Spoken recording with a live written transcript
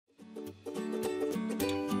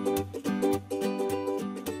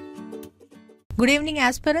Good evening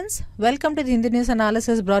aspirants. Welcome to the Hindu News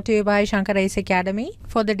Analysis brought to you by Shankar Academy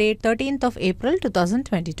for the date 13th of April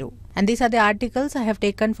 2022. And these are the articles I have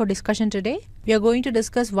taken for discussion today. We are going to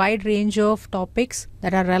discuss wide range of topics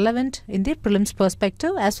that are relevant in the prelims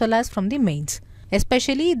perspective as well as from the mains.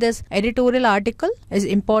 Especially this editorial article is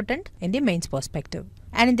important in the mains perspective.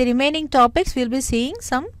 And in the remaining topics, we will be seeing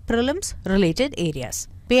some prelims related areas.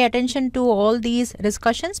 Pay attention to all these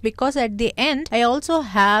discussions because at the end, I also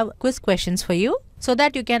have quiz questions for you so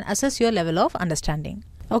that you can assess your level of understanding.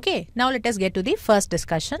 Okay, now let us get to the first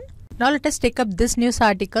discussion. Now let us take up this news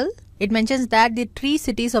article. It mentions that the 3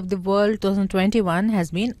 cities of the world 2021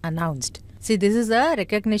 has been announced. See, this is a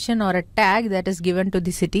recognition or a tag that is given to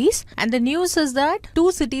the cities, and the news is that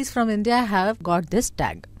 2 cities from India have got this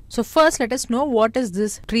tag. So first let us know what is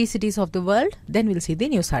this 3 cities of the world, then we'll see the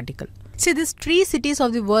news article. See, this 3 cities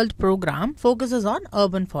of the world program focuses on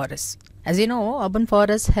urban forests. As you know, urban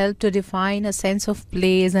forests help to define a sense of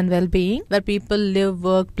place and well-being where people live,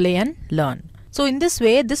 work, play and learn. So in this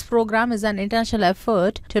way, this program is an international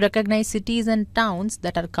effort to recognize cities and towns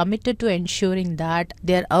that are committed to ensuring that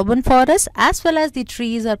their urban forests as well as the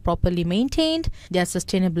trees are properly maintained, they are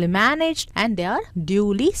sustainably managed and they are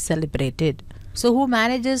duly celebrated. So who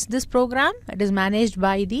manages this program? It is managed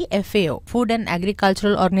by the FAO, Food and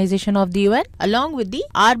Agricultural Organization of the UN, along with the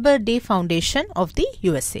Arbor Day Foundation of the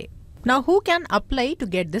USA. Now who can apply to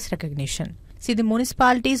get this recognition? See, the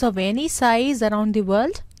municipalities of any size around the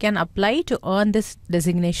world can apply to earn this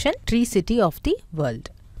designation, Tree City of the World.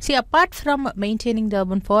 See, apart from maintaining the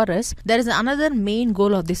urban forests, there is another main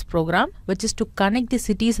goal of this program, which is to connect the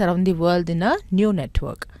cities around the world in a new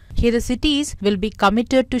network. Here the cities will be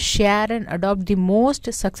committed to share and adopt the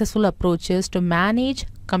most successful approaches to manage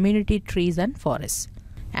community trees and forests.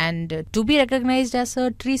 And to be recognized as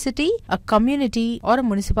a tree city, a community or a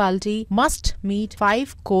municipality must meet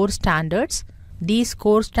 5 core standards. These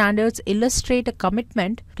core standards illustrate a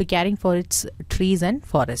commitment to caring for its trees and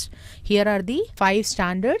forests. Here are the 5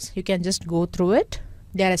 standards. You can just go through it.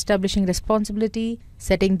 They are establishing responsibility,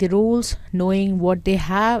 setting the rules, knowing what they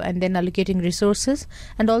have and then allocating resources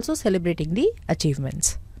and also celebrating the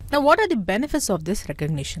achievements. Now, what are the benefits of this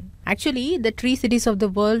recognition? Actually, the 3 cities of the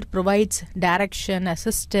world provides direction,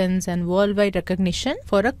 assistance and worldwide recognition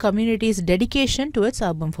for a community's dedication to its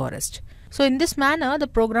urban forest. So in this manner, the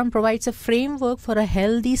program provides a framework for a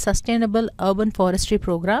healthy, sustainable urban forestry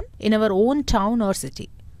program in our own town or city.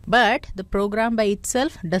 But the program by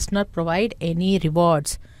itself does not provide any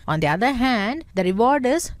rewards. On the other hand, the reward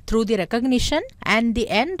is through the recognition, and the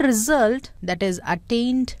end result that is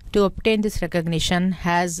attained to obtain this recognition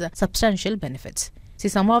has substantial benefits. See,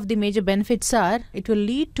 some of the major benefits are it will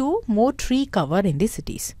lead to more tree cover in the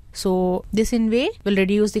cities. So this in way will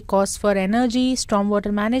reduce the cost for energy,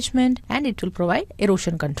 stormwater management and it will provide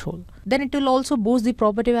erosion control. Then it will also boost the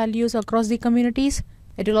property values across the communities.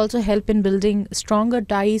 It will also help in building stronger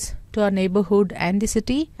ties to our neighborhood and the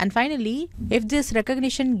city. And finally, if this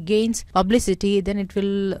recognition gains publicity, then it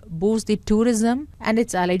will boost the tourism and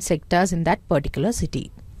its allied sectors in that particular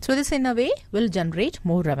city. So this in a way will generate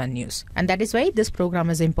more revenues. And that is why this program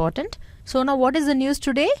is important. So now what is the news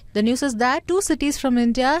today? The news is that 2 cities from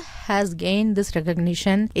India has gained this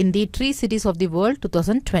recognition in the 3 cities of the world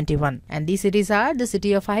 2021. And these cities are the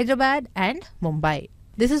city of Hyderabad and Mumbai.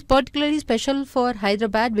 This is particularly special for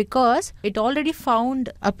Hyderabad because it already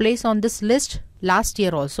found a place on this list last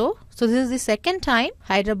year also. So this is the second time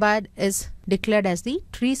Hyderabad is declared as the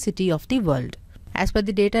tree city of the world. As per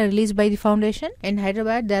the data released by the foundation, in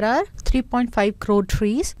Hyderabad there are 3.5 crore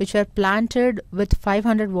trees which were planted with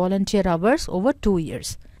 500 volunteer hours over 2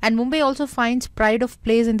 years. And Mumbai also finds pride of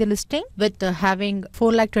place in the listing with having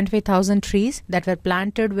 4,25,000 trees that were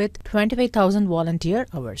planted with 25,000 volunteer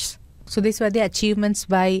hours. So these were the achievements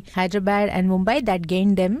by Hyderabad and Mumbai that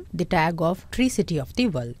gained them the tag of Tree City of the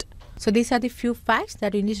World. So these are the few facts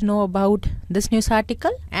that you need to know about this news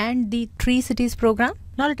article and the 3 cities program.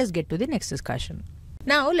 Now let us get to the next discussion.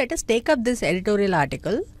 Now let us take up this editorial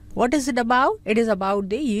article. What is it about? It is about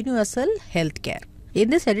the universal healthcare. In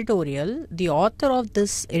this editorial, the author of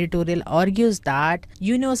this editorial argues that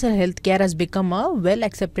universal healthcare has become a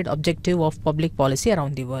well-accepted objective of public policy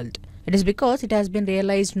around the world. It is because it has been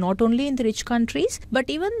realized not only in the rich countries, but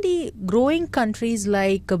even the growing countries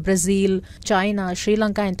like Brazil, China, Sri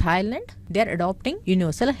Lanka and Thailand, they are adopting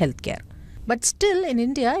universal healthcare. But still in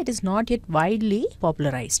India, it is not yet widely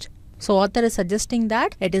popularized. So author is suggesting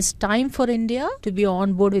that it is time for India to be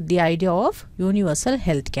on board with the idea of universal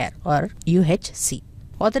healthcare or UHC.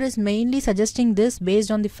 Author is mainly suggesting this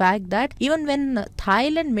based on the fact that even when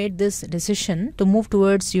Thailand made this decision to move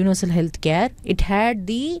towards universal health care, it had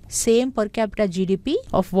the same per capita GDP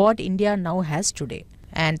of what India now has today.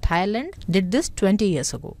 And Thailand did this 20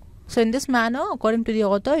 years ago. So in this manner, according to the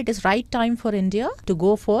author, it is right time for India to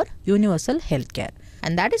go for universal health care.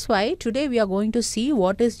 And that is why today we are going to see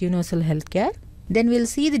what is universal health care. Then we'll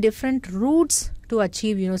see the different routes to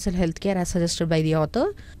achieve universal healthcare as suggested by the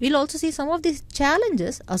author. We'll also see some of the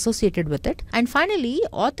challenges associated with it. And finally,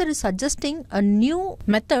 author is suggesting a new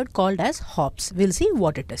method called as HOPS. We'll see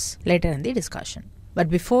what it is later in the discussion. But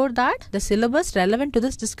before that, the syllabus relevant to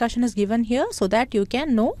this discussion is given here so that you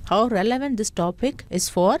can know how relevant this topic is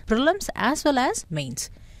for prelims as well as mains.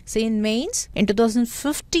 Say in mains, in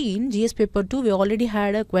 2015 GS paper 2, we already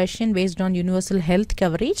had a question based on universal health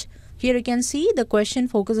coverage. Here you can see the question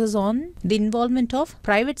focuses on the involvement of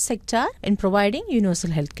private sector in providing universal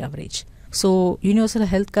health coverage. So universal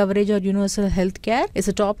health coverage or universal health care is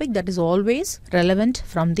a topic that is always relevant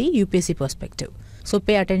from the UPSC perspective. So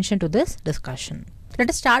pay attention to this discussion. Let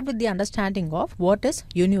us start with the understanding of what is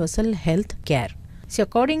universal health care. See,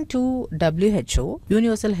 according to WHO,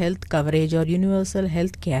 universal health coverage or universal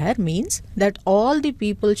health care means that all the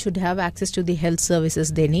people should have access to the health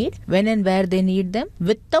services they need when and where they need them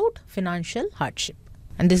without financial hardship.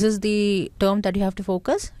 And this is the term that you have to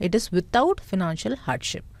focus. It is without financial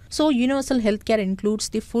hardship. So universal health care includes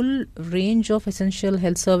the full range of essential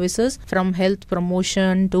health services from health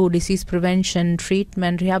promotion to disease prevention,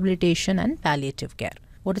 treatment, rehabilitation and palliative care.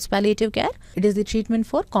 What is palliative care? It is the treatment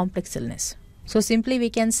for complex illness. So simply we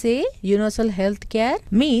can say universal health care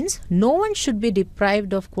means no one should be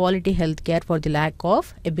deprived of quality health care for the lack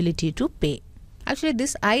of ability to pay. Actually,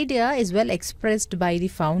 this idea is well expressed by the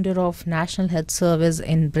founder of National Health Service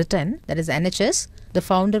in Britain, that is NHS. The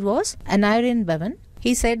founder was Handwritten Notes.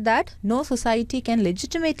 He said that no society can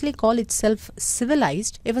legitimately call itself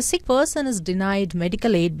civilized if a sick person is denied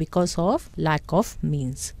medical aid because of lack of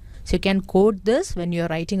means. So you can quote this when you are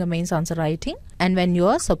writing a mains answer writing and when you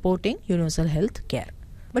are supporting universal health care.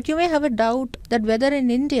 But you may have a doubt that whether in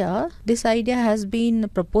India this idea has been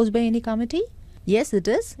proposed by any committee. Yes, it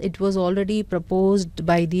is. It was already proposed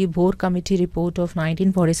by the Bohr Committee report of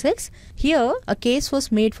 1946. Here, a case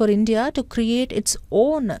was made for India to create its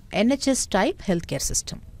own NHS type healthcare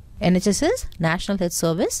system. NHS is National Health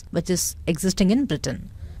Service, which is existing in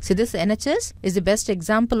Britain. See, this NHS is the best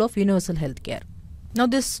example of universal healthcare. Now,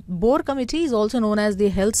 this Bohr Committee is also known as the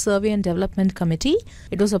Health Survey and Development Committee.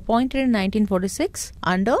 It was appointed in 1946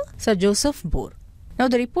 under Sir Joseph Bohr. Now,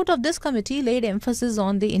 the report of this committee laid emphasis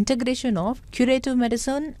on the integration of curative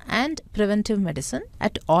medicine and preventive medicine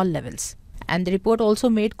at all levels. And the report also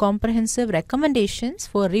made comprehensive recommendations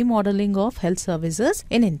for remodeling of health services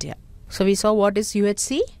in India. So we saw what is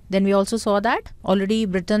UHC. Then we also saw that already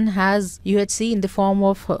Britain has UHC in the form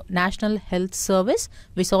of National Health Service.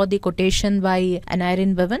 We saw the quotation by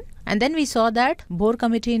Handwritten Notes. And then we saw that Bohr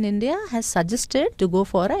Committee in India has suggested to go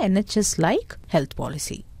for a NHS-like health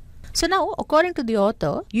policy. So now, according to the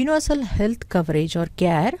author, universal health coverage or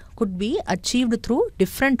care could be achieved through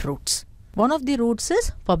different routes. One of the routes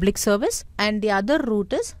is public service and the other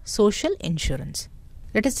route is social insurance.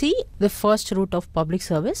 Let us see the first route of public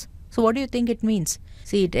service. So what do you think it means?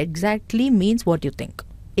 See, it exactly means what you think.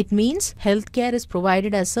 It means healthcare is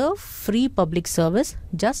provided as a free public service,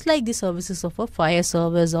 just like the services of a fire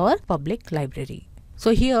service or public library.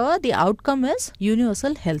 So here the outcome is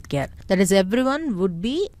universal healthcare. That is, everyone would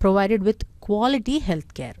be provided with quality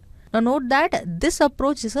healthcare. Now note that this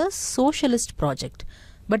approach is a socialist project,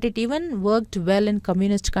 but it even worked well in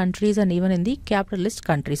communist countries and even in the capitalist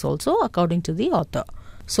countries also, according to the author.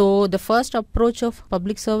 So the first approach of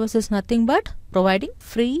public service is nothing but providing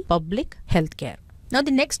free public healthcare. Now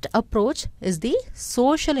the next approach is the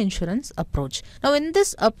social insurance approach. Now in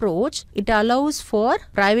this approach, it allows for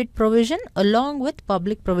private provision along with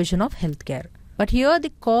public provision of healthcare. But here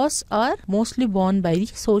the costs are mostly borne by the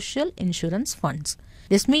social insurance funds.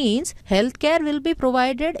 This means healthcare will be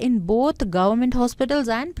provided in both government hospitals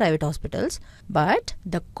and private hospitals, but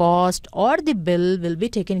the cost or the bill will be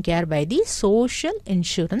taken care by the social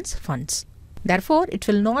insurance funds. Therefore, it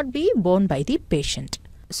will not be borne by the patient.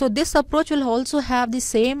 So this approach will also have the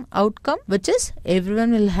same outcome, which is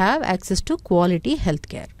everyone will have access to quality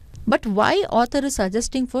healthcare. But why author is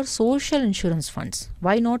suggesting for social insurance funds?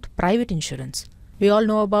 Why not private insurance? We all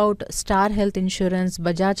know about Star Health Insurance,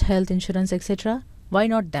 Bajaj Health Insurance, etc. Why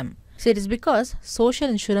not them? So it is because social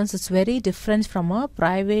insurance is very different from a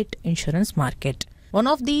private insurance market. One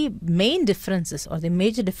of the main differences or the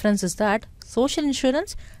major difference is that social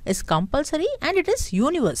insurance is compulsory and it is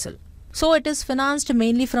universal. So it is financed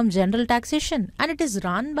mainly from general taxation and it is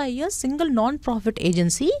run by a single non-profit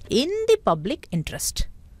agency in the public interest.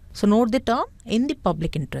 So note the term, in the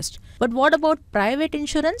public interest. But what about private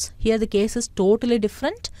insurance? Here the case is totally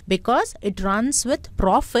different because it runs with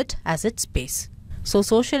profit as its base. So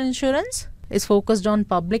social insurance is focused on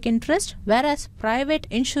public interest, whereas private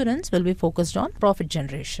insurance will be focused on profit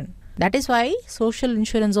generation. That is why social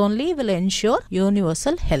insurance only will ensure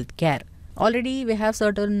universal health care. Already we have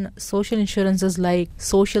certain social insurances like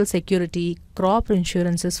social security, crop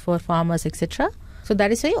insurances for farmers, etc. So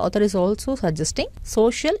that is why author is also suggesting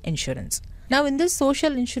social insurance. Now in this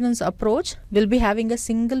social insurance approach, we'll be having a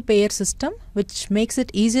single payer system which makes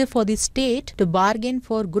it easier for the state to bargain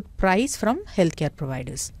for good price from healthcare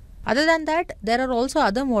providers. Other than that, there are also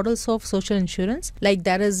other models of social insurance, like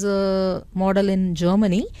there is a model in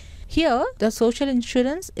Germany. Here, the social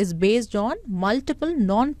insurance is based on multiple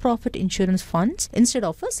non-profit insurance funds instead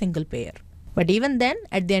of a single payer. But even then,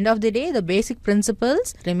 at the end of the day, the basic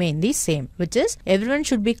principles remain the same, which is everyone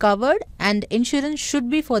should be covered and insurance should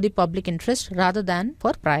be for the public interest rather than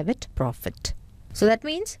for private profit. So that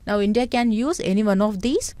means now India can use any one of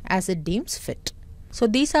these as it deems fit. So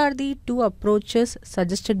these are the two approaches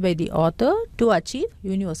suggested by the author to achieve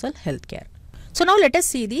universal healthcare. So now let us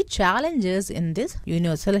see the challenges in this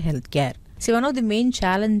universal healthcare. See, one of the main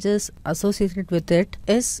challenges associated with it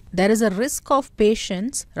is there is a risk of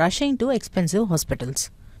patients rushing to expensive hospitals.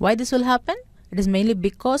 Why this will happen? It is mainly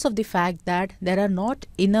because of the fact that there are not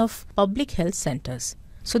enough public health centers.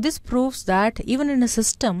 So this proves that even in a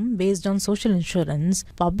system based on social insurance,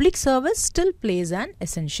 public service still plays an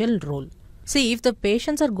essential role. See, if the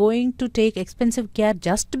patients are going to take expensive care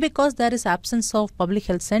just because there is absence of public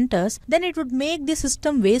health centers, then it would make the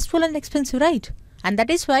system wasteful and expensive, right? And that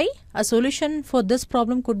is why a solution for this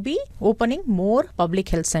problem could be opening more public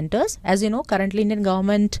health centers. As you know, currently Indian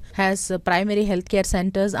government has primary healthcare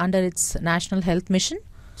centers under its National Health Mission.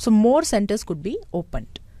 So more centers could be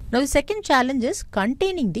opened. Now the second challenge is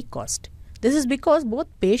containing the cost. This is because both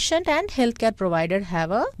patient and healthcare provider have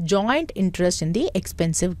a joint interest in the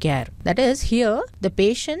expensive care. That is, here the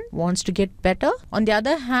patient wants to get better. On the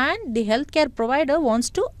other hand, the healthcare provider wants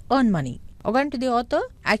to earn money. According to the author,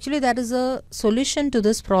 actually there is a solution to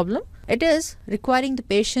this problem. It is requiring the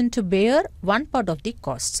patient to bear one part of the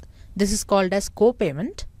costs. This is called as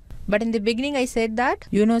co-payment. But in the beginning I said that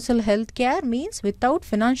universal health care means without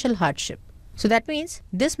financial hardship. So that means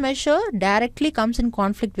this measure directly comes in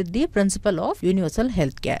conflict with the principle of universal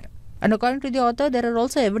health care. And according to the author, there are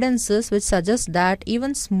also evidences which suggest that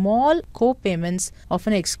even small co-payments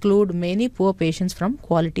often exclude many poor patients from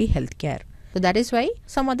quality health care. So that is why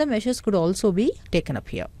some other measures could also be taken up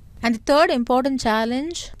here. And the third important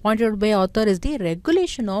challenge pointed out by author is the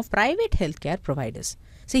regulation of private healthcare providers.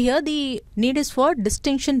 See, here the need is for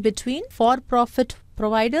distinction between for-profit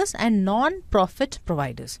providers and non-profit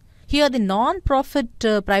providers. Here the non-profit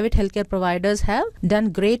private healthcare providers have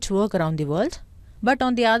done great work around the world. But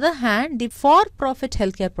on the other hand, the for-profit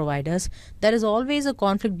healthcare providers, there is always a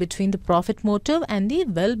conflict between the profit motive and the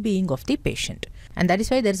well-being of the patient. And that is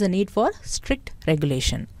why there is a need for strict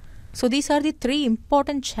regulation. So these are the three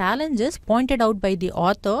important challenges pointed out by the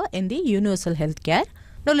author in the universal healthcare.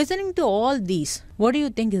 Now listening to all these, what do you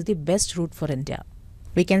think is the best route for India?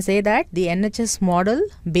 We can say that the NHS model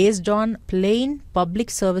based on plain public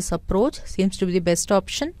service approach seems to be the best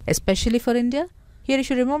option, especially for India. Here you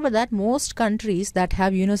should remember that most countries that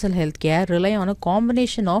have universal healthcare rely on a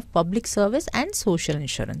combination of public service and social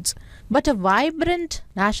insurance. But a vibrant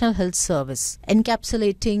national health service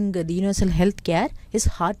encapsulating the universal healthcare is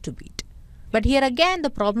hard to beat. But here again the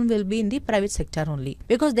problem will be in the private sector only,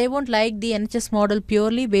 because they won't like the NHS model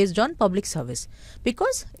purely based on public service,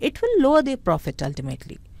 because it will lower their profit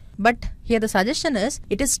ultimately. But here the suggestion is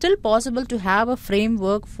it is still possible to have a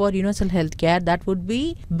framework for universal healthcare that would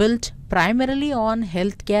be built primarily on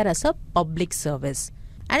healthcare as a public service.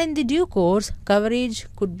 And in the due course, coverage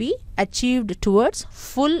could be achieved towards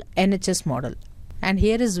full NHS model. And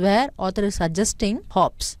here is where author is suggesting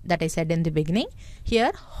HOPS that I said in the beginning.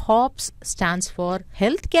 Here HOPS stands for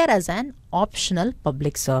Healthcare as an Optional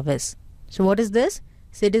Public Service. So what is this?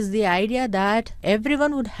 So it is the idea that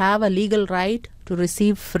everyone would have a legal right to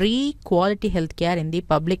receive free quality healthcare in the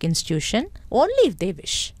public institution only if they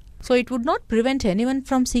wish. So it would not prevent anyone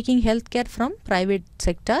from seeking healthcare from private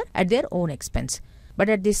sector at their own expense. But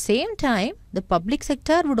at the same time, the public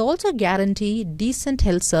sector would also guarantee decent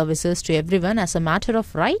health services to everyone as a matter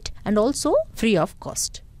of right and also free of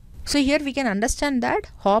cost. So here we can understand that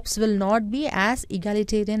HOPS will not be as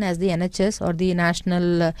egalitarian as the NHS or the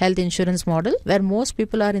National Health Insurance model, where most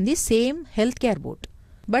people are in the same healthcare boat.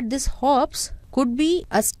 But this HOPS could be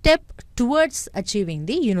a step towards achieving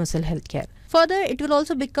the universal healthcare. Further, it will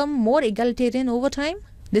also become more egalitarian over time.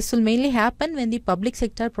 This will mainly happen when the public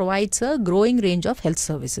sector provides a growing range of health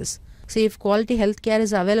services. So if quality healthcare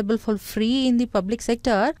is available for free in the public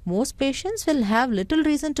sector, most patients will have little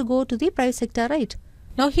reason to go to the private sector, right?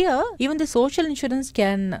 Now here, even the social insurance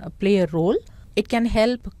can play a role. It can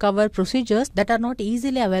help cover procedures that are not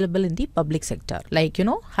easily available in the public sector, like,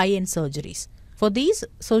 high-end surgeries. For these,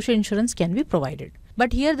 social insurance can be provided.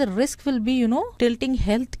 But here the risk will be, tilting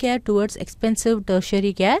healthcare towards expensive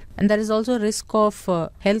tertiary care, and there is also a risk of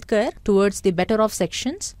healthcare towards the better off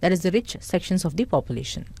sections, that is the rich sections of the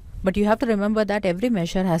population. But you have to remember that every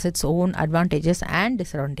measure has its own advantages and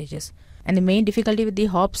disadvantages. And the main difficulty with the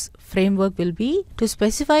HOPS framework will be to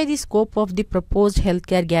specify the scope of the proposed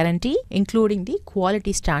healthcare guarantee, including the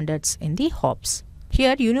quality standards in the HOPS.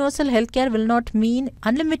 Here, universal healthcare will not mean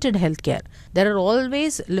unlimited healthcare. There are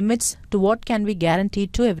always limits to what can be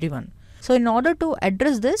guaranteed to everyone. So, in order to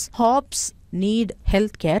address this, HOPS need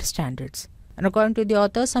healthcare standards. And according to the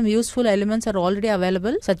author, some useful elements are already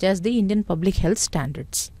available, such as the Indian Public Health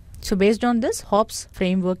Standards. So, based on this, HOPS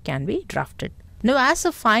framework can be drafted. Now, as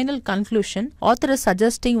a final conclusion, author is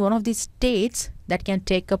suggesting one of the states that can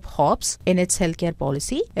take up HOPS in its healthcare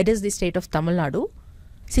policy. It is the state of Tamil Nadu.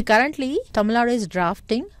 See, currently, Tamil Nadu is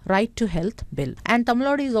drafting Right to Health Bill. And Tamil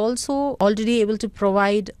Nadu is also already able to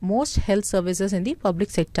provide most health services in the public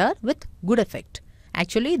sector with good effect.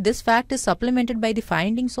 Actually, this fact is supplemented by the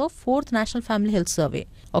findings of 4th National Family Health Survey.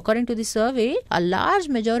 According to the survey, a large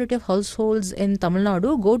majority of households in Tamil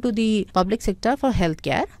Nadu go to the public sector for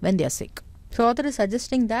healthcare when they are sick. So, author is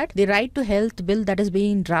suggesting that the Right to Health Bill that is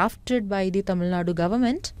being drafted by the Tamil Nadu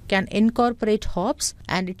government can incorporate HOPS,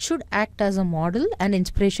 and it should act as a model and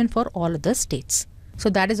inspiration for all other states. So,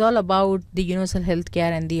 that is all about the universal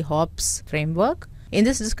healthcare and the HOPS framework. In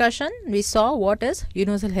this discussion, we saw what is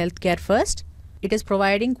universal healthcare first. It is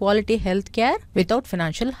providing quality healthcare without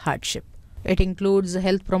financial hardship. It includes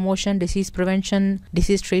health promotion, disease prevention,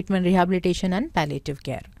 disease treatment, rehabilitation, and palliative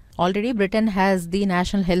care. Already, Britain has the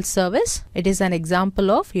National Health Service. It is an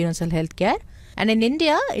example of universal healthcare. And in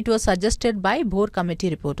India, it was suggested by Bohr Committee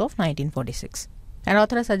report of 1946. An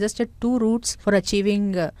author has suggested two routes for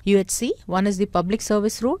achieving UHC. One is the public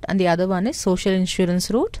service route and the other one is social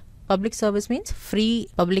insurance route. Public service means free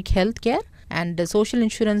public health care, and social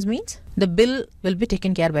insurance means the bill will be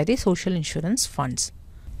taken care by the social insurance funds.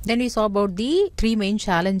 Then we saw about the three main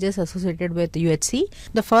challenges associated with UHC.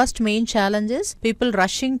 The first main challenge is people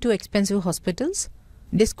rushing to expensive hospitals.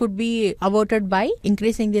 This could be averted by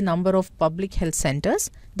increasing the number of public health centers.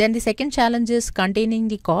 Then the second challenge is containing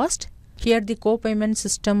the cost. Here the co-payment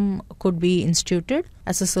system could be instituted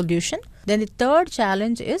as a solution. Then the third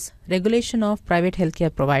challenge is regulation of private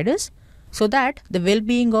healthcare providers, so that the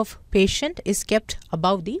well-being of patient is kept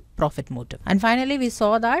above the profit motive. And finally, we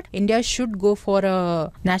saw that India should go for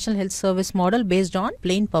a national health service model based on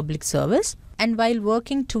plain public service. And while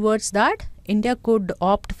working towards that, India could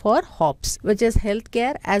opt for HOPS, which is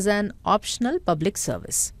healthcare as an optional public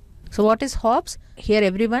service. So what is HOPS? Here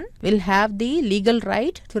everyone will have the legal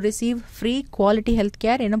right to receive free quality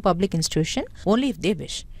healthcare in a public institution only if they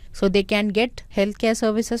wish. So they can get healthcare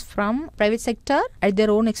services from private sector at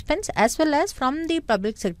their own expense as well as from the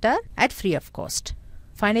public sector at free of cost.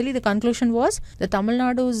 Finally, the conclusion was the Tamil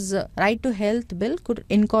Nadu's Right to Health Bill could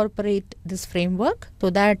incorporate this framework so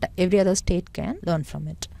that every other state can learn from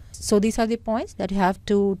it. So these are the points that you have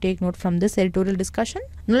to take note from this editorial discussion.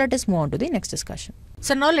 Now let us move on to the next discussion.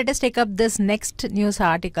 So now let us take up this next news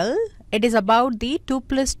article. It is about the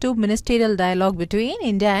 2+2 ministerial dialogue between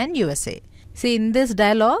India and USA. See, in this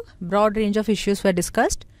dialogue, broad range of issues were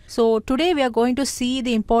discussed. So today we are going to see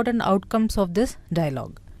the important outcomes of this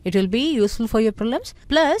dialogue. It will be useful for your prelims.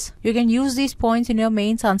 Plus, you can use these points in your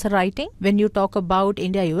mains answer writing when you talk about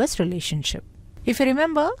India-US relationship. If you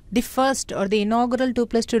remember, the first or the inaugural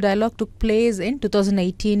 2+2 dialogue took place in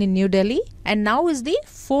 2018 in New Delhi, and now is the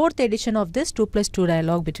fourth edition of this 2+2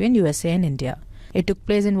 dialogue between USA and India. It took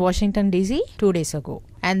place in Washington DC 2 days ago.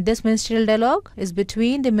 And this ministerial dialogue is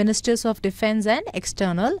between the Ministers of Defense and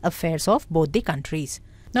External Affairs of both the countries.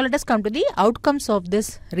 Now let us come to the outcomes of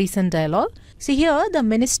this recent dialogue. See here, the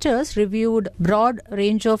ministers reviewed broad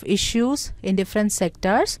range of issues in different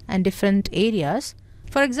sectors and different areas.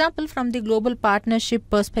 For example, from the global partnership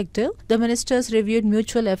perspective, the ministers reviewed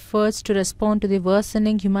mutual efforts to respond to the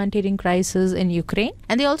worsening humanitarian crisis in Ukraine,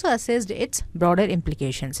 and they also assessed its broader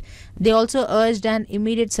implications. They also urged an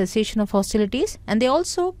immediate cessation of hostilities, and they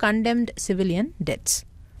also condemned civilian deaths.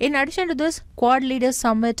 In addition to this, Quad Leaders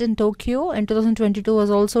Summit in Tokyo in 2022 was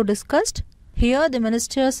also discussed. Here, the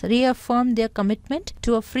ministers reaffirmed their commitment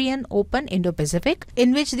to a free and open Indo-Pacific,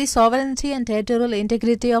 in which the sovereignty and territorial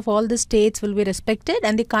integrity of all the states will be respected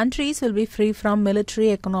and the countries will be free from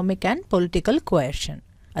military, economic and political coercion.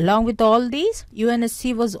 Along with all these,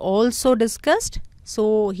 UNSC was also discussed.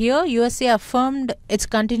 So here, USA affirmed its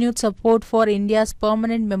continued support for India's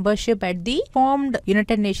permanent membership at the formed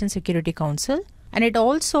United Nations Security Council, and it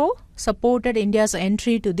also supported India's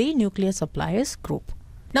entry to the nuclear suppliers group.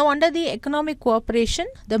 Now, under the economic cooperation,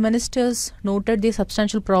 the ministers noted the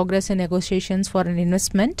substantial progress in negotiations for an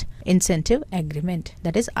investment incentive agreement,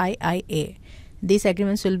 that is IIA. These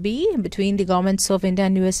agreements will be between the governments of India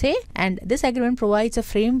and USA, and this agreement provides a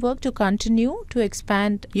framework to continue to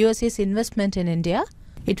expand USA's investment in India.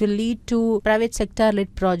 It will lead to private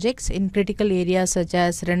sector-led projects in critical areas such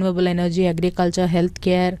as renewable energy, agriculture,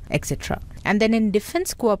 healthcare, etc. And then in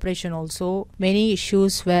defense cooperation also, many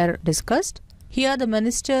issues were discussed. Here, the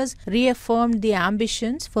ministers reaffirmed the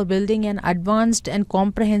ambitions for building an advanced and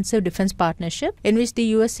comprehensive defense partnership in which the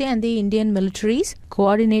USA and the Indian militaries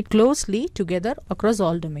coordinate closely together across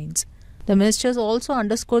all domains. The ministers also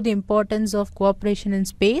underscored the importance of cooperation in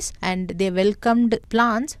space, and they welcomed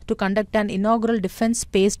plans to conduct an inaugural defense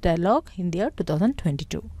space dialogue in the year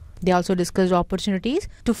 2022. They also discussed opportunities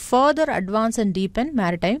to further advance and deepen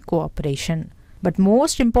maritime cooperation. But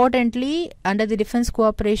most importantly, under the defense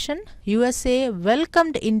cooperation, USA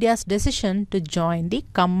welcomed India's decision to join the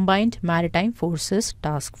Combined Maritime Forces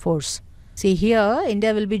Task Force. See here,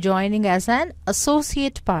 India will be joining as an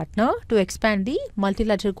associate partner to expand the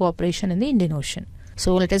multilateral cooperation in the Indian Ocean.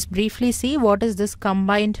 So let us briefly see what is this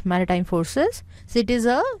Combined Maritime Forces. So it is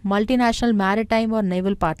a multinational maritime or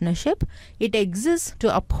naval partnership. It exists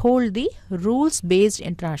to uphold the rules-based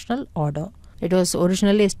international order. It was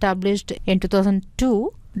originally established in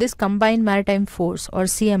 2002. This Combined Maritime Force or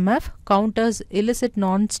CMF counters illicit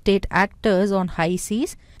non-state actors on high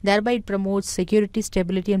seas. Thereby it promotes security,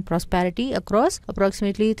 stability and prosperity across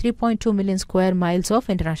approximately 3.2 million square miles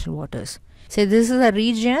of international waters. So this is a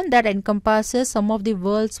region that encompasses some of the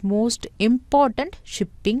world's most important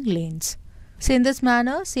shipping lanes. So in this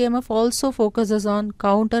manner, CMF also focuses on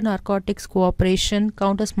counter-narcotics cooperation,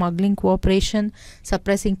 counter-smuggling cooperation,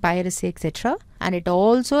 suppressing piracy, etc. And it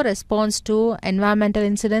also responds to environmental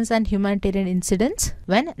incidents and humanitarian incidents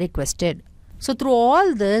when requested. So through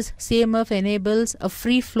all this, CMF enables a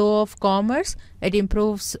free flow of commerce, it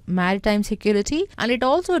improves maritime security, and it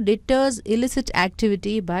also deters illicit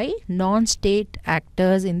activity by non-state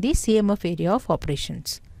actors in the CMF area of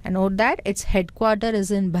operations. And note that its headquarters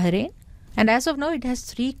is in Bahrain. And as of now, it has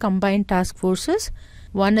 3 combined task forces.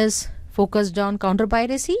 One is focused on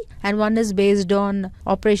counter-piracy, and one is based on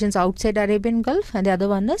operations outside Arabian Gulf, and the other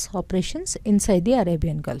one is operations inside the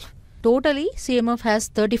Arabian Gulf. Totally, CMF has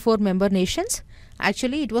 34 member nations.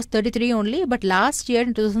 Actually, it was 33 only, but last year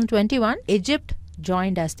in 2021, Egypt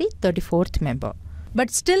joined as the 34th member. But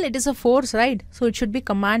still, it is a force, right? So it should be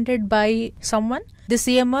commanded by someone. The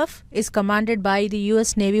CMF is commanded by the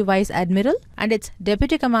US Navy Vice Admiral, and its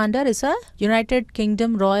deputy commander is a United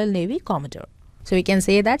Kingdom Royal Navy Commodore. So we can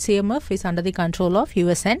say that CMF is under the control of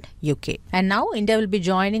US and UK. And now India will be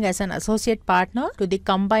joining as an associate partner to the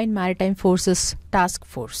Combined Maritime Forces Task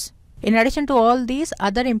Force. In addition to all these,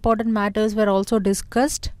 other important matters were also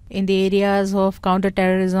discussed in the areas of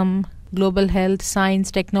counterterrorism, global health,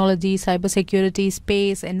 science, technology, cybersecurity,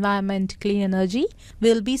 space, environment, clean energy.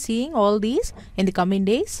 We'll be seeing all these in the coming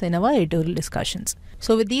days in our editorial discussions.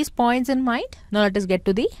 So with these points in mind, now let us get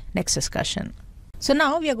to the next discussion. So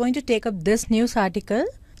now we are going to take up this news article.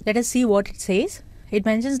 Let us see what it says. It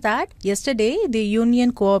mentions that yesterday the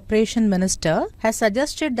Union Cooperation Minister has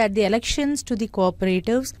suggested that the elections to the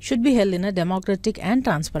cooperatives should be held in a democratic and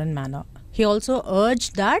transparent manner. He also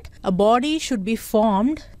urged that a body should be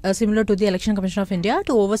formed similar to the Election Commission of India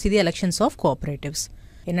to oversee the elections of cooperatives.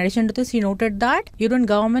 In addition to this, he noted that Union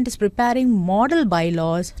government is preparing model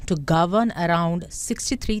bylaws to govern around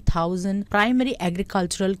 63,000 primary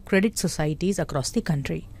agricultural credit societies across the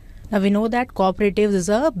country. Now we know that cooperatives is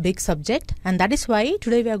a big subject, and that is why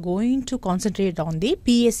today we are going to concentrate on the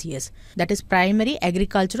PACS, that is Primary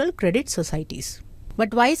Agricultural Credit Societies.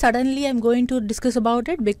 But why suddenly I'm going to discuss about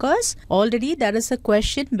it? Because already there is a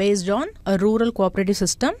question based on a rural cooperative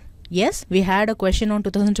system. Yes, we had a question on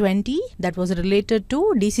 2020 that was related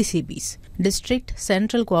to DCCBs, District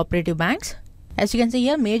Central Cooperative Banks. As you can see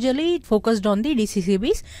here, majorly it focused on the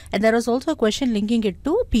DCCBs, and there was also a question linking it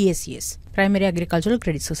to PACS, Primary Agricultural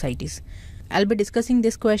Credit Societies. I'll be discussing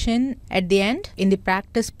this question at the end in the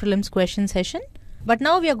practice prelims question session. But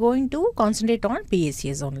now we are going to concentrate on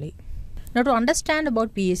PACS only. Now to understand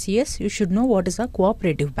about PACS, you should know what is a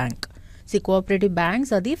cooperative bank. See, cooperative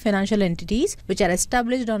banks are the financial entities which are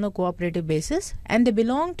established on a cooperative basis and they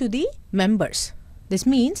belong to the members. This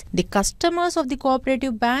means the customers of the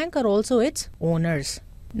cooperative bank are also its owners.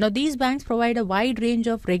 Now, these banks provide a wide range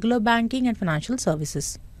of regular banking and financial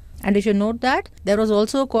services. And you should note that there was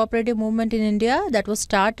also a cooperative movement in India that was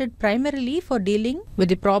started primarily for dealing with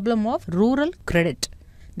the problem of rural credit.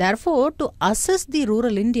 Therefore, to assess the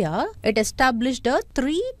rural India, it established a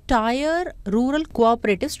 3-tier rural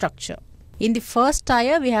cooperative structure. In the first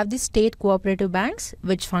tier, we have the state cooperative banks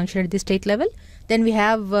which function at the state level. Then we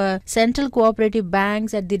have central cooperative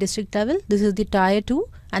banks at the district level. This is the tier 2,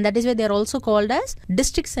 and that is why they are also called as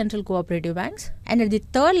district central cooperative banks. And at the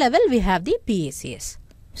third level, we have the PACS.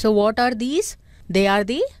 So what are these? They are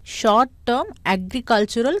the short-term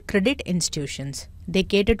agricultural credit institutions. They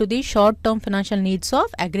cater to the short-term financial needs of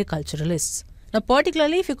agriculturalists. Now,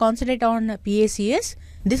 particularly if you concentrate on PACS,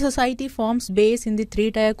 this society forms base in the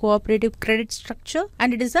 3-tier cooperative credit structure,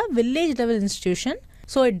 and it is a village-level institution.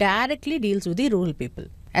 So it directly deals with the rural people.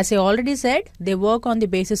 As I already said, they work on the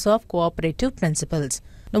basis of cooperative principles.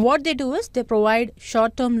 Now, what they do is they provide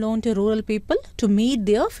short-term loan to rural people to meet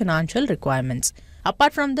their financial requirements.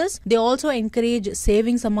 Apart from this, they also encourage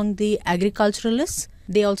savings among the agriculturalists.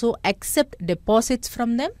 They also accept deposits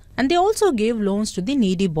from them, and they also give loans to the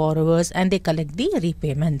needy borrowers, and they collect the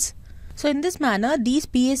repayments. So in this manner, these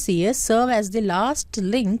PACS serve as the last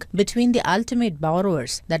link between the ultimate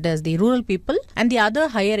borrowers, that is the rural people, and the other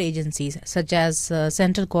higher agencies such as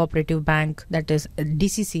Central Cooperative Bank, that is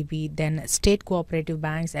DCCB, then State Cooperative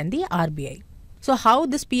Banks and the RBI. So how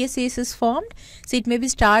this PACS is formed? See, it may be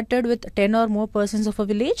started with 10 or more persons of a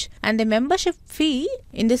village, and the membership fee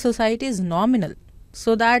in the society is nominal,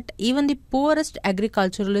 so that even the poorest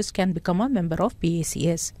agriculturalist can become a member of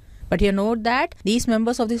PACS. But you note that these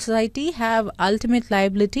members of the society have ultimate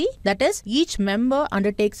liability, that is, each member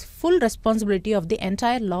undertakes full responsibility of the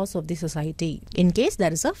entire loss of the society in case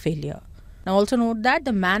there is a failure. Now also note that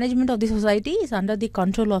the management of the society is under the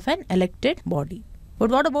control of an elected body. But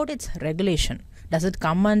what about its regulation? Does it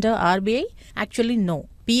come under RBI? Actually, no.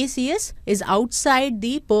 PACS is outside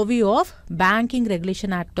the purview of Banking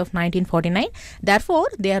Regulation Act of 1949. Therefore,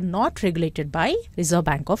 they are not regulated by Reserve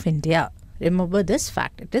Bank of India. Remember this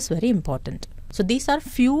fact. It is very important. So, these are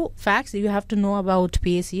few facts you have to know about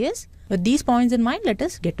PACS. With these points in mind, let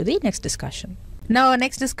us get to the next discussion. Now, our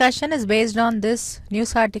next discussion is based on this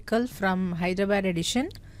news article from Hyderabad edition.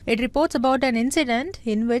 It reports about an incident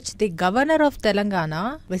in which the governor of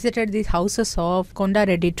Telangana visited the houses of Konda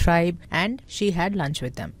Reddy tribe and she had lunch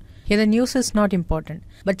with them. Here the news is not important,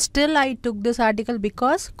 but still I took this article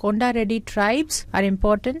because Konda Reddy tribes are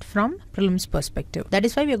important from prelims perspective. That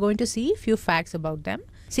is why we are going to see few facts about them.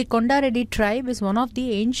 See, Konda Reddy tribe is one of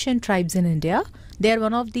the ancient tribes in India. They are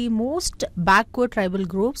one of the most backward tribal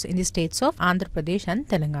groups in the states of Andhra Pradesh and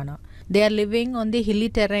Telangana. They are living on the hilly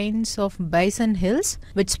terrains of Bison Hills,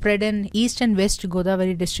 which spread in east and west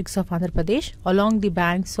Godavari districts of Andhra Pradesh along the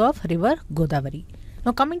banks of river Godavari.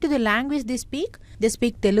 Now coming to the language they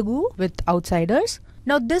speak Telugu with outsiders.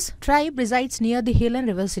 Now this tribe resides near the hill and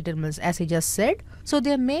river settlements, as I just said. So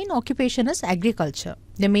their main occupation is agriculture.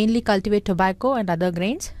 They mainly cultivate tobacco and other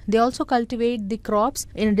grains. They also cultivate the crops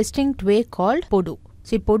in a distinct way called Podu.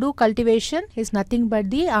 See, Podu cultivation is nothing but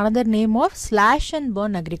the another name of slash and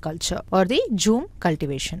burn agriculture or the Joom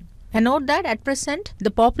cultivation. And note that at present, the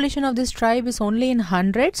population of this tribe is only in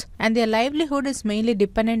hundreds and their livelihood is mainly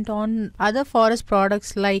dependent on other forest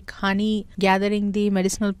products like honey, gathering the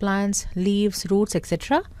medicinal plants, leaves, roots,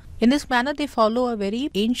 etc. In this manner, they follow a very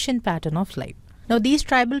ancient pattern of life. Now, these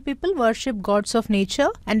tribal people worship gods of nature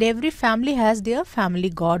and every family has their family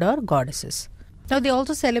god or goddesses. Now, they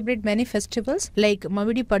also celebrate many festivals like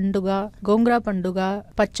Mavidi Panduga, Gongra Panduga,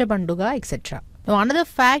 Pacha Panduga, etc. Now, another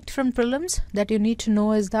fact from prelims that you need to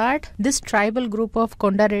know is that this tribal group of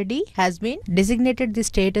Konda Reddy has been designated the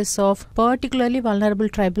status of particularly vulnerable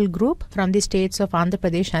tribal group from the states of Andhra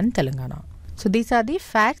Pradesh and Telangana. So, these are the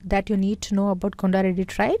facts that you need to know about Konda Reddy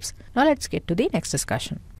tribes. Now, let's get to the next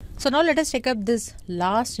discussion. So, now let us take up this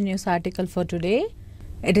last news article for today.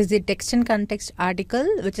 It is the text and context article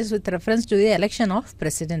which is with reference to the election of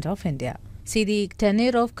President of India. See, the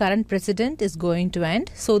tenure of current president is going to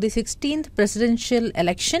end. So, the 16th presidential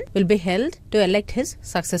election will be held to elect his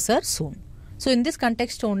successor soon. So, in this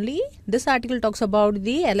context only, this article talks about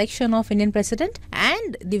the election of Indian president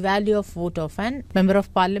and the value of vote of an member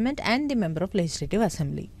of parliament and the member of legislative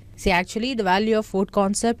assembly. See, actually, the value of vote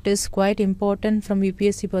concept is quite important from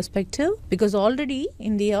UPSC perspective because already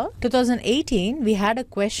in the year 2018, we had a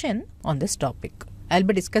question on this topic. I'll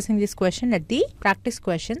be discussing this question at the practice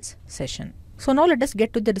questions session. So now let us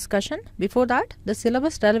get to the discussion. Before that, the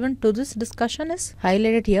syllabus relevant to this discussion is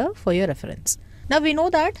highlighted here for your reference. Now we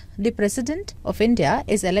know that the President of India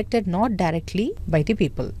is elected not directly by the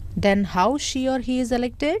people. Then how she or he is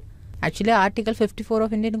elected? Actually, Article 54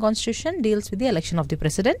 of Indian Constitution deals with the election of the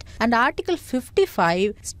President, and Article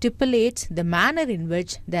 55 stipulates the manner in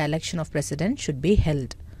which the election of President should be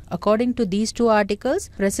held. According to these two articles,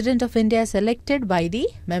 President of India is elected by the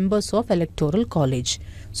members of Electoral College.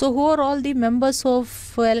 So who are all the members of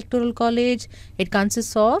Electoral College? It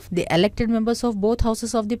consists of the elected members of both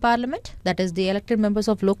houses of the Parliament, that is the elected members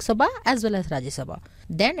of Lok Sabha as well as Rajya Sabha.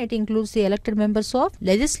 Then it includes the elected members of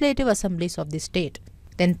legislative assemblies of the state.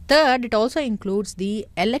 Then third, it also includes the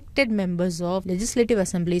elected members of legislative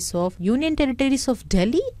assemblies of Union Territories of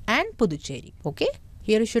Delhi and Puducherry. Okay.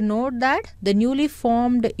 Here you should note that the newly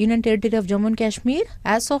formed Union Territory of Jammu and Kashmir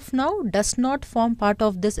as of now does not form part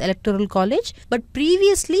of this electoral college, but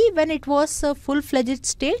previously when it was a full-fledged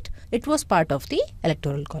state, it was part of the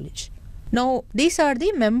electoral college. Now these are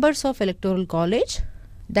the members of electoral college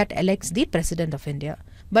that elects the President of India.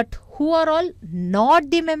 But who are all not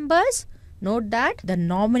the members? Note that the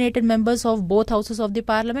nominated members of both houses of the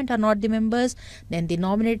Parliament are not the members. Then the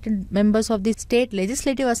nominated members of the state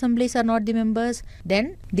legislative assemblies are not the members.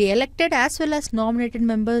 Then the elected as well as nominated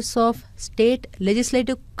members of state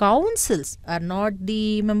legislative councils are not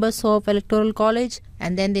the members of Electoral College.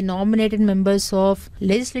 And then the nominated members of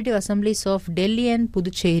legislative assemblies of Delhi and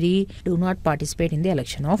Puducherry do not participate in the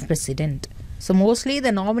election of President. So mostly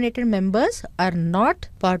the nominated members are not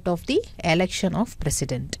part of the election of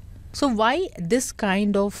President. So why this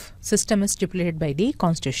kind of system is stipulated by the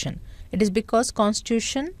Constitution? It is because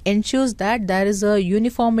Constitution ensures that there is a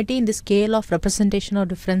uniformity in the scale of representation of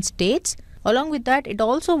different states. Along with that, it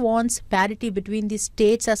also wants parity between the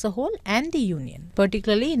states as a whole and the Union,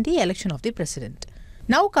 particularly in the election of the President.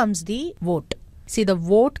 Now comes the vote. See, the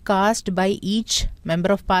vote cast by each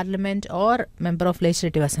member of Parliament or member of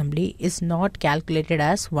Legislative Assembly is not calculated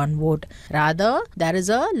as one vote. Rather, there is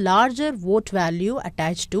a larger vote value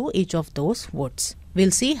attached to each of those votes.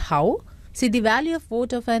 We'll see how. See, the value of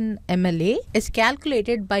vote of an MLA is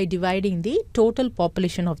calculated by dividing the total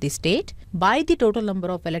population of the state by the total number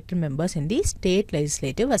of elected members in the State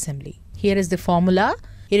Legislative Assembly. Here is the formula.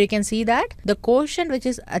 Here you can see that the quotient which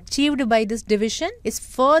is achieved by this division is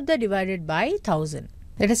further divided by 1000.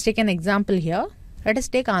 Let us take an example here. Let us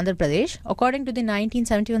take Andhra Pradesh. According to the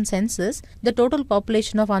 1971 census, the total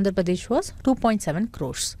population of Andhra Pradesh was 2.7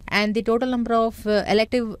 crores. And the total number of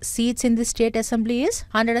elective seats in the state assembly is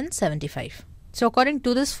 175. So according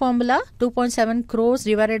to this formula, 2.7 crores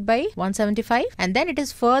divided by 175, and then it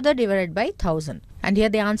is further divided by 1000. And here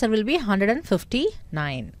the answer will be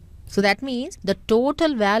 159. So that means the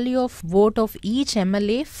total value of vote of each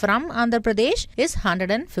MLA from Andhra Pradesh is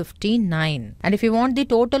 159. And if you want the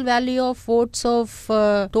total value of votes of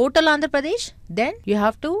total Andhra Pradesh, then you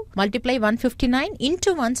have to multiply 159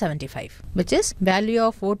 into 175, which is value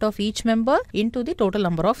of vote of each member into the total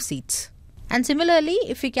number of seats. And similarly,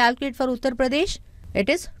 if we calculate for Uttar Pradesh, it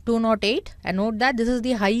is 208. And note that this is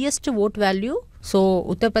the highest vote value. So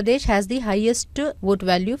Uttar Pradesh has the highest vote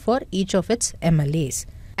value for each of its MLAs.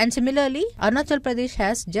 And similarly, Arunachal Pradesh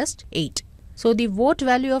has just 8. So the vote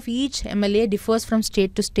value of each MLA differs from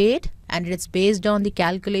state to state, and it's based on the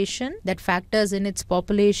calculation that factors in its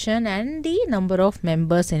population and the number of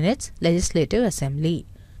members in its legislative assembly.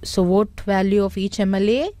 So vote value of each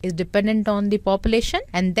MLA is dependent on the population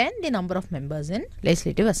and then the number of members in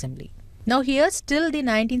legislative assembly. Now here still the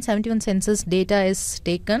 1971 census data is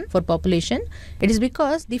taken for population. It is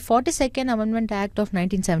because the 42nd Amendment Act of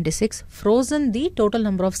 1976 frozen the total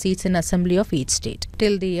number of seats in assembly of each state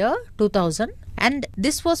till the year 2000, and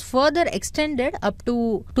this was further extended up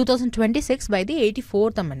to 2026 by the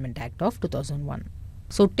 84th Amendment Act of 2001.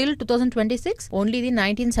 So till 2026 only the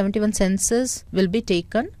 1971 census will be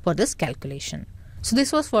taken for this calculation. So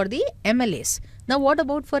this was for the MLAs. Now what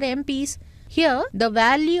about for MPs? Here, the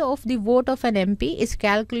value of the vote of an MP is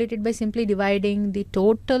calculated by simply dividing the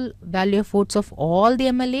total value of votes of all the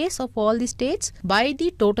MLAs of all the states by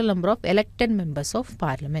the total number of elected members of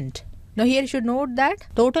Parliament. Now here you should note that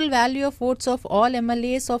total value of votes of all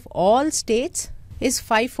MLAs of all states is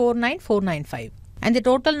 549,495. And the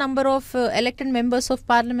total number of elected members of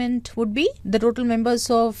Parliament would be the total members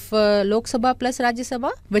of Lok Sabha plus Rajya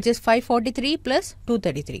Sabha, which is 543 plus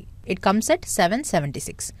 233. It comes at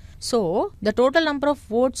 776. So, the total number of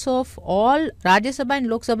votes of all Rajya Sabha and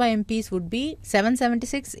Lok Sabha MPs would be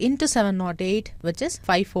 776 into 708, which is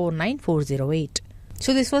 549,408.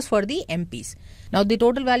 So, this was for the MPs. Now, the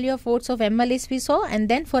total value of votes of MLAs we saw, and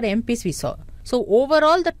then for MPs we saw. So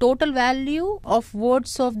overall the total value of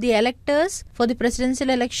votes of the electors for the presidential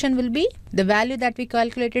election will be the value that we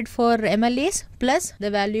calculated for MLAs plus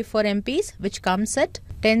the value for MPs, which comes at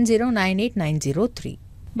 10,098,903.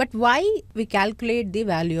 But why we calculate the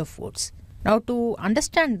value of votes? Now to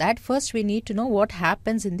understand that, first we need to know what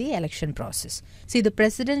happens in the election process. See, the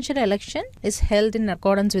presidential election is held in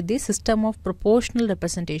accordance with the system of proportional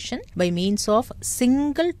representation by means of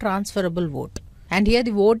single transferable vote. And here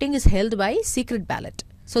the voting is held by secret ballot.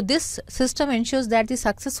 So this system ensures that the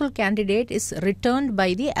successful candidate is returned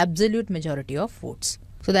by the absolute majority of votes.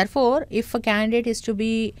 So therefore, if a candidate is to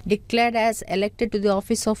be declared as elected to the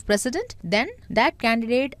office of president, then that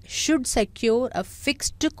candidate should secure a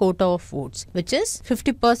fixed quota of votes, which is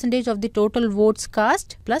 50% of the total votes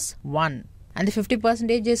cast plus 1. And the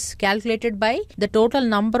 50% is calculated by the total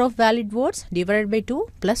number of valid votes divided by 2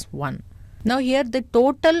 plus 1. Now here the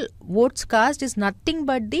total votes cast is nothing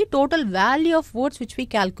but the total value of votes which we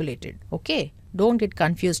calculated. Okay, don't get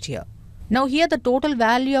confused here. Now here the total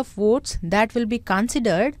value of votes that will be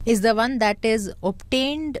considered is the one that is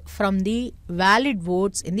obtained from the valid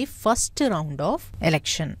votes in the first round of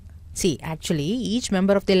election. See, actually each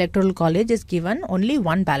member of the electoral college is given only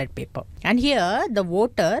one ballot paper. And here the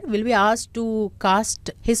voter will be asked to cast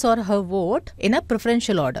his or her vote in a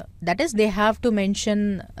preferential order. That is, they have to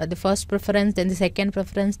mention the first preference, then the second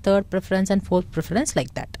preference, third preference and fourth preference,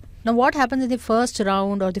 like that. Now what happens in the first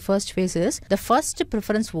round or the first phase is the first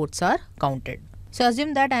preference votes are counted. So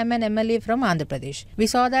assume that I am an MLA from Andhra Pradesh. We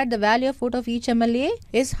saw that the value of vote of each MLA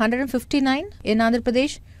is 159 in Andhra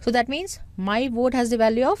Pradesh. So that means my vote has the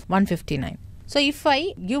value of 159. So if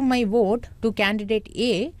I give my vote to candidate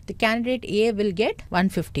A, the candidate A will get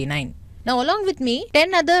 159. Now along with me,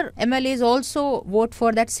 10 other MLAs also vote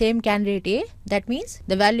for that same candidate A. That means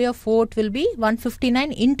the value of vote will be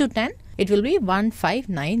 159 into 10. It will be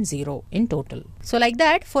 1590 in total. So like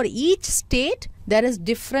that, for each state there is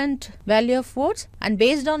different value of votes, and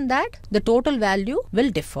based on that the total value will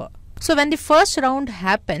differ. So when the first round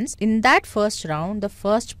happens, in that first round the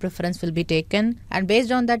first preference will be taken, and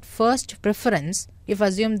based on that first preference, if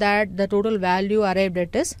assume that the total value arrived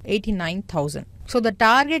at is 89,000. So the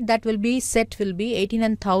target that will be set will be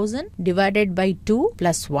 89,000 divided by 2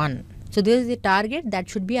 plus 1. So this is the target that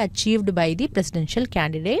should be achieved by the presidential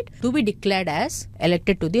candidate to be declared as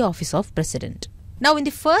elected to the office of president. Now in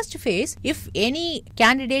the first phase, if any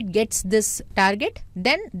candidate gets this target,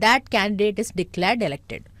 then that candidate is declared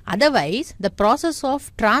elected. Otherwise, the process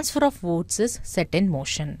of transfer of votes is set in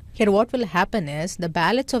motion. Here what will happen is the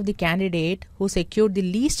ballots of the candidate who secured the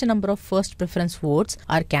least number of first preference votes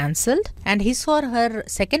are cancelled, and his or her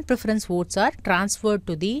second preference votes are transferred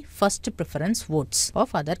to the first preference votes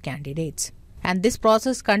of other candidates. And this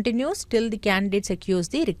process continues till the candidate secures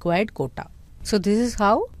the required quota. So this is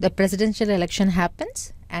how the presidential election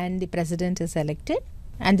happens and the president is elected,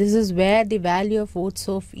 and this is where the value of votes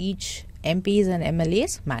of each MPs and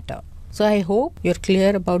MLAs matter. So I hope you're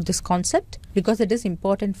clear about this concept because it is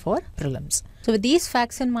important for prelims. So with these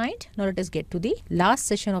facts in mind, now let us get to the last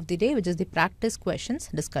session of the day, which is the practice questions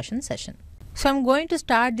discussion session. So I'm going to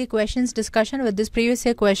start the questions discussion with this previous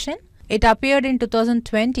year question. It appeared in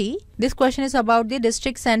 2020. This question is about the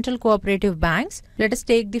district central cooperative banks. Let us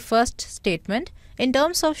take the first statement. In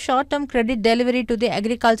terms of short-term credit delivery to the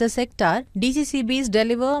agriculture sector, DCCBs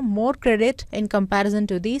deliver more credit in comparison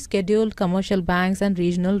to the scheduled commercial banks and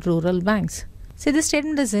regional rural banks. See, this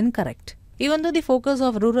statement is incorrect. Even though the focus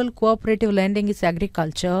of rural cooperative lending is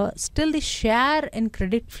agriculture, still the share in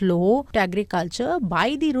credit flow to agriculture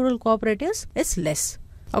by the rural cooperatives is less.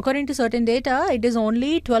 According to certain data, it is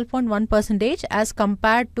only 12.1% as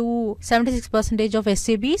compared to 76% of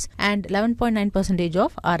SCBs and 11.9%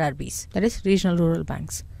 of RRBs, that is regional rural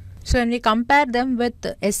banks. So when we compare them with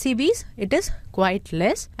SCBs, it is quite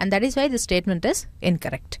less, and that is why the statement is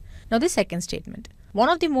incorrect. Now the second statement. One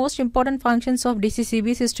of the most important functions of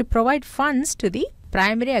DCCBs is to provide funds to the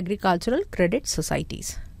primary agricultural credit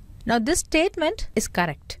societies. Now this statement is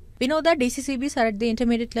correct. We know that DCCBs are at the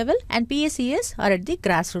intermediate level and PSEs are at the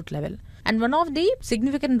grassroots level. And one of the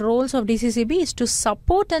significant roles of DCCB is to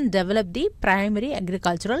support and develop the primary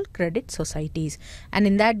agricultural credit societies. And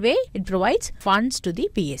in that way, it provides funds to the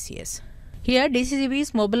PSEs. Here,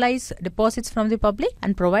 DCCBs mobilize deposits from the public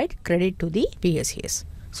and provide credit to the PSEs.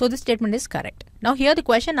 So this statement is correct. Now here the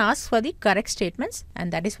question asks for the correct statements,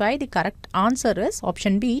 and that is why the correct answer is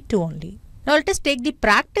option B, 2 only. Now let us take the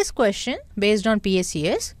practice question based on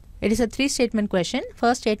PSEs. It is a 3-statement question.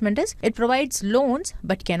 First statement is, it provides loans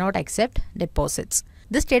but cannot accept deposits.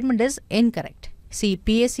 This statement is incorrect. See,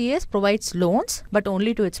 PSEs provides loans but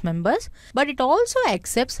only to its members, but it also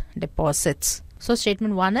accepts deposits. So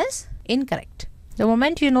statement 1 is incorrect. The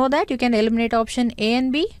moment you know that, you can eliminate option A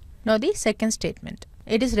and B. Now the second statement.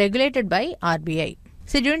 It is regulated by RBI.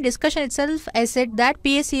 See, during discussion itself, I said that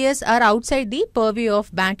PSCs are outside the purview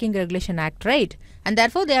of Banking Regulation Act, right? And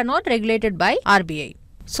therefore, they are not regulated by RBI.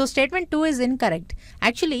 So statement 2 is incorrect.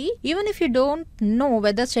 Actually, even if you don't know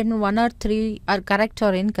whether statement 1 or 3 are correct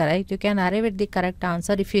or incorrect, you can arrive at the correct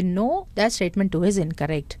answer if you know that statement 2 is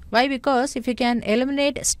incorrect. Why? Because if you can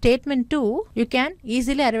eliminate statement 2, you can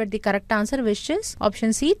easily arrive at the correct answer, which is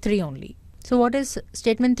option C, 3 only. So what is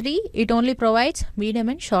statement 3? It only provides medium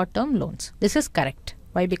and short term loans. This is correct.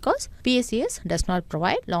 Why? Because PSCs does not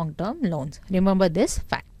provide long term loans. Remember this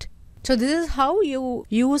fact. So this is how you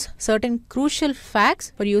use certain crucial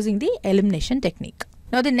facts for using the elimination technique.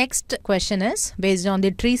 Now the next question is based on the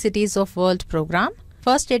Tree Cities of World program.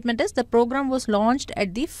 First statement is the program was launched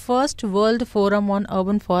at the first World Forum on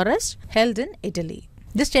Urban Forests held in Italy.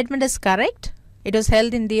 This statement is correct. It was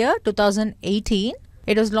held in the year 2018.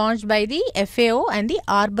 It was launched by the FAO and the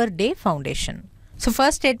Arbor Day Foundation. So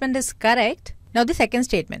first statement is correct. Now the second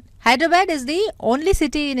statement. Hyderabad is the only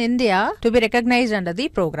city in India to be recognized under the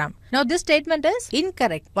program. Now this statement is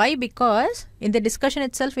incorrect. Why? Because in the discussion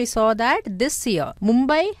itself we saw that this year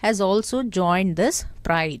Mumbai has also joined this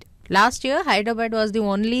pride. Last year Hyderabad was the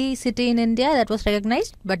only city in India that was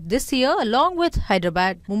recognized, but this year along with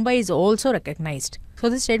Hyderabad, Mumbai is also recognized. So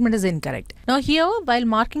this statement is incorrect. Now here, while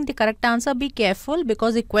marking the correct answer, be careful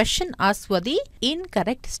because the question asks for the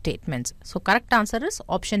incorrect statements. So correct answer is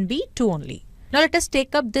option B, 2 only. Now let us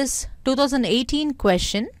take up this 2018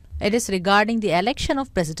 question. It is regarding the election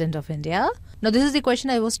of President of India. Now this is the question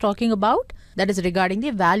I was talking about, that is regarding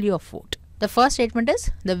the value of vote. The first statement is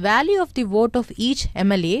the value of the vote of each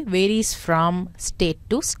MLA varies from state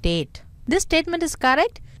to state. This statement is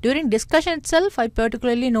correct. During discussion itself, I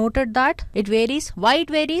particularly noted that it varies. Why it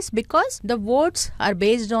varies? Because the votes are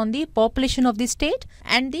based on the population of the state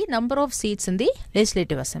and the number of seats in the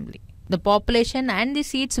Legislative Assembly. The population and the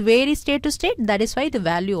seats vary state to state. That is why the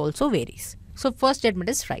value also varies. So first statement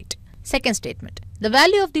is right. Second statement. The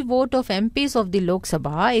value of the vote of MPs of the Lok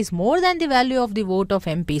Sabha is more than the value of the vote of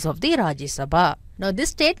MPs of the Rajya Sabha. Now this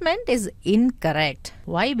statement is incorrect.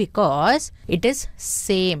 Why? Because it is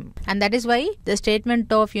same. And that is why the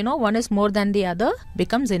statement of one is more than the other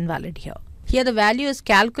becomes invalid here. Here the value is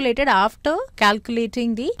calculated after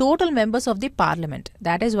calculating the total members of the parliament.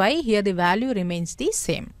 That is why here the value remains the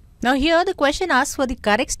same. Now here the question asks for the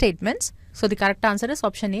correct statements. So the correct answer is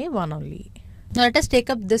option A, 1 only. Now let us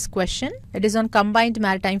take up this question. It is on combined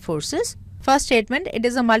maritime forces. First statement, it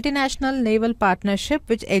is a multinational naval partnership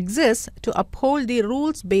which exists to uphold the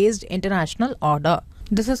rules-based international order.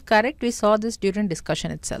 This is correct. We saw this during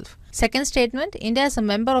discussion itself. Second statement, India is a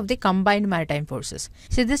member of the combined maritime forces.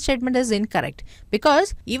 See, this statement is incorrect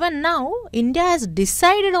because even now India has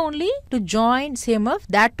decided only to join CMF,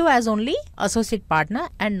 that too as only associate partner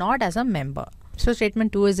and not as a member. So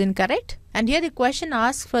statement 2 is incorrect. And here the question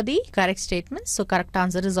asks for the correct statements. So correct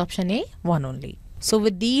answer is option A, 1 only. So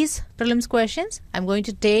with these prelims questions, I'm going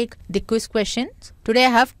to take the quiz questions. Today I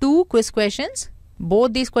have 2 quiz questions.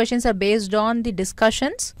 Both these questions are based on the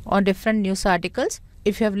discussions on different news articles.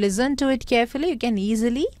 If you have listened to it carefully, you can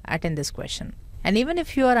easily attend this question. And even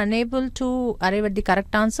if you are unable to arrive at the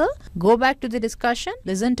correct answer, go back to the discussion,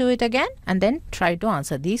 listen to it again, and then try to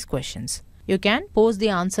answer these questions. You can post the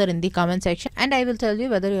answer in the comment section and I will tell you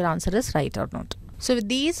whether your answer is right or not. So with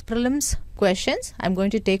these prelims questions, I'm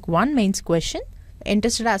going to take one mains question.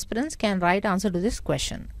 Interested aspirants can write answer to this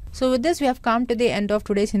question. So with this, we have come to the end of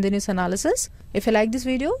today's Hindi News Analysis. If you like this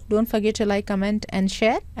video, don't forget to like, comment and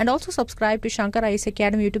share. And also subscribe to Shankar IAS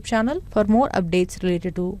Academy YouTube channel for more updates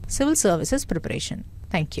related to civil services preparation.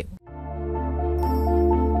 Thank you.